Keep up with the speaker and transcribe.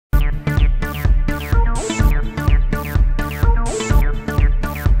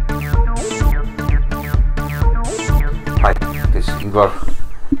Ingvar,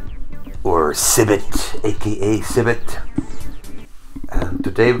 or Sibit, aka Sibit, and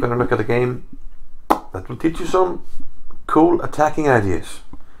today we're going to look at a game that will teach you some cool attacking ideas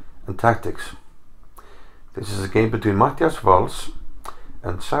and tactics. This is a game between Matthias Wahls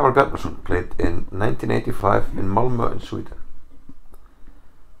and Bjarnason, played in 1985 in Malmö in Sweden.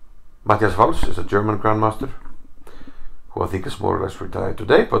 Matthias Wahls is a German grandmaster who I think is more or less retired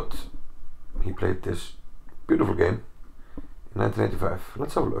today, but he played this beautiful game in 1985.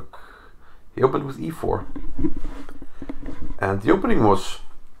 Let's have a look. He opened with e4, and the opening was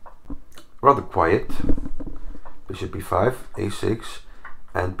rather quiet. Bishop b5, a6,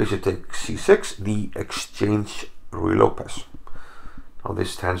 and bishop takes c6, the exchange Ruy Lopez. Now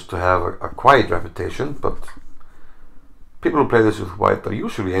this tends to have a quiet reputation, but people who play this with white are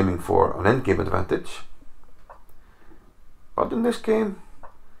usually aiming for an endgame advantage. But in this game,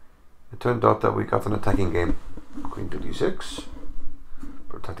 it turned out that we got an attacking game. Queen to d6,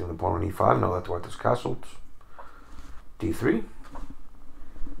 protecting the pawn on e5, now that white is castled. d3,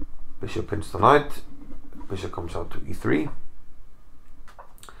 bishop pins the knight, bishop comes out to e3.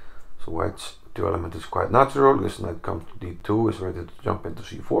 So white's two element is quite natural. This knight comes to d2, is ready to jump into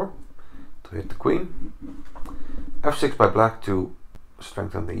c4 to hit the queen. f6 by black to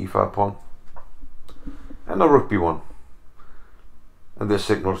strengthen the e5 pawn, and now rook b1. And this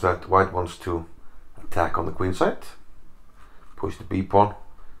signals that white wants to attack on the queen side, push the b pawn,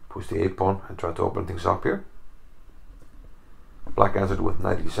 push the a pawn, and try to open things up here. Black answered with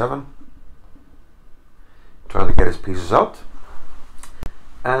knight e7, trying to get his pieces out,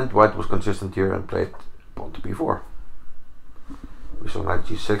 and white was consistent here and played pawn to b4. We saw knight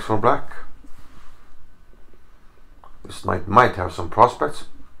g6 from black. This knight might have some prospects,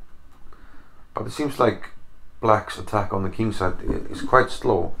 but it seems like black's attack on the king side is quite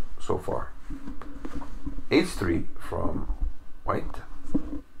slow so far. h3 from white,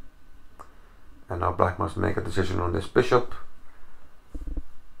 and now black must make a decision on this bishop.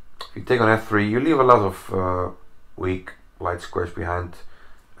 If you take on f3, you leave a lot of weak light squares behind,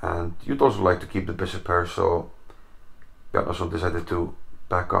 and you'd also like to keep the bishop pair, so Bjarnason decided to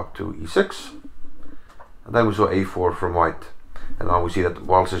back up to e6, and then we saw a4 from white, and now we see that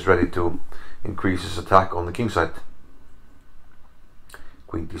Wahls is ready to increase his attack on the king side.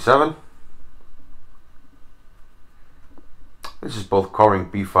 Queen d7. This is both covering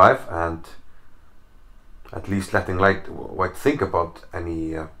b5 and at least letting white think about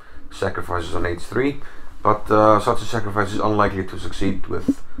any sacrifices on h3, but such a sacrifice is unlikely to succeed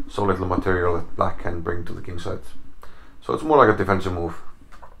with so little material that black can bring to the king side. So it's more like a defensive move.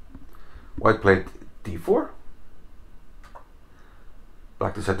 White played d4.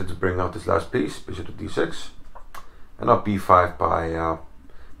 Black decided to bring out this last piece, bishop to d6, and now b5 by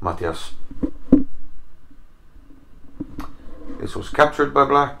Matthias. This was captured by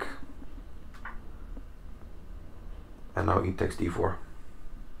black, and now e takes d4.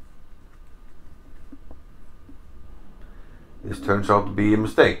 This turns out to be a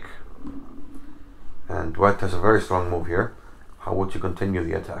mistake, and white has a very strong move here. How would you continue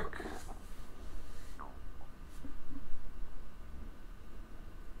the attack?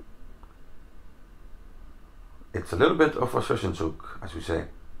 It's a little bit of a Zwischenzug, as we say.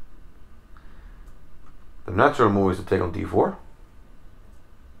 The natural move is to take on d4,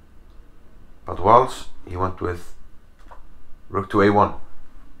 but Wahls, he went with rook to a1.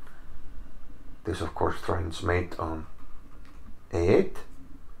 This of course threatens mate on a8,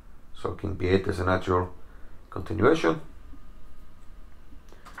 so king b8 is a natural continuation,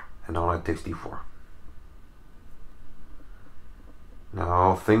 and now knight takes d4.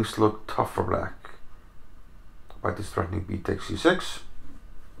 Now things look tough for black. White is threatening b takes c6.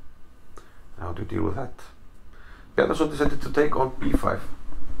 How to deal with that? Bjarnason decided to take on b5,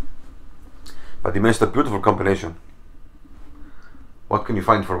 but he missed a beautiful combination. What can you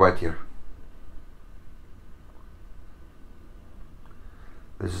find for white here?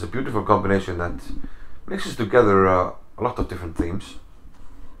 This is a beautiful combination that mixes together a lot of different themes.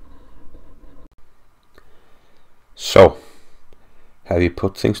 So, have you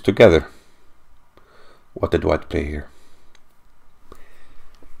put things together? What did white play here?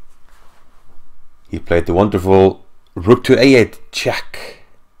 He played the wonderful rook to a8 check.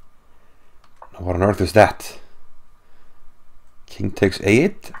 Now what on earth is that? King takes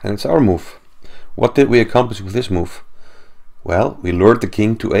a8, and it's our move. What did we accomplish with this move? Well, we lured the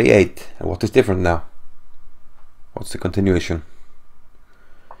king to a8, and what is different now? What's the continuation?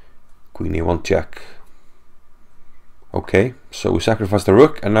 Queen e1 check. Okay, so we sacrificed the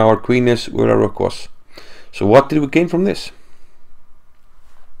rook, and now our queen is where our rook was. So what did we gain from this?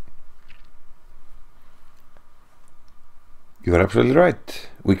 You are absolutely right.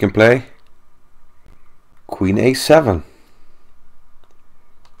 We can play Queen A7.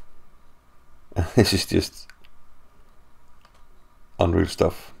 This is just unreal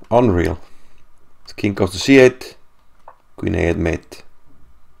stuff. Unreal. So king goes to C8, Queen A8 mate.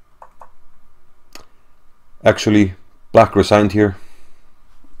 Actually, black resigned here.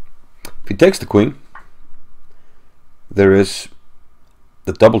 If he takes the queen, there is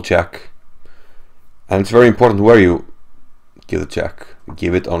the double check, and it's very important where you give the check.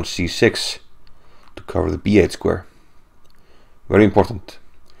 Give it on C6 to cover the B8 square. Very important.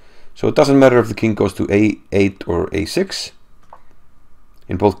 So it doesn't matter if the king goes to A8 or A6.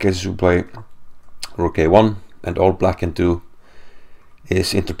 In both cases we play rook A1, and all black can do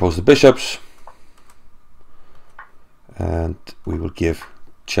is interpose the bishops, and we will give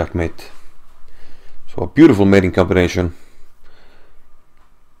checkmate. So a beautiful mating combination,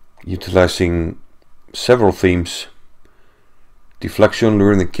 utilizing several themes: deflection,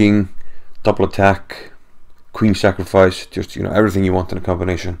 luring the king, double attack, queen sacrifice, just, you know, everything you want in a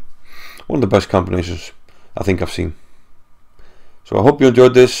combination. One of the best combinations I think I've seen. So I hope you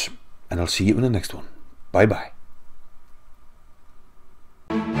enjoyed this, and I'll see you in the next one. Bye bye.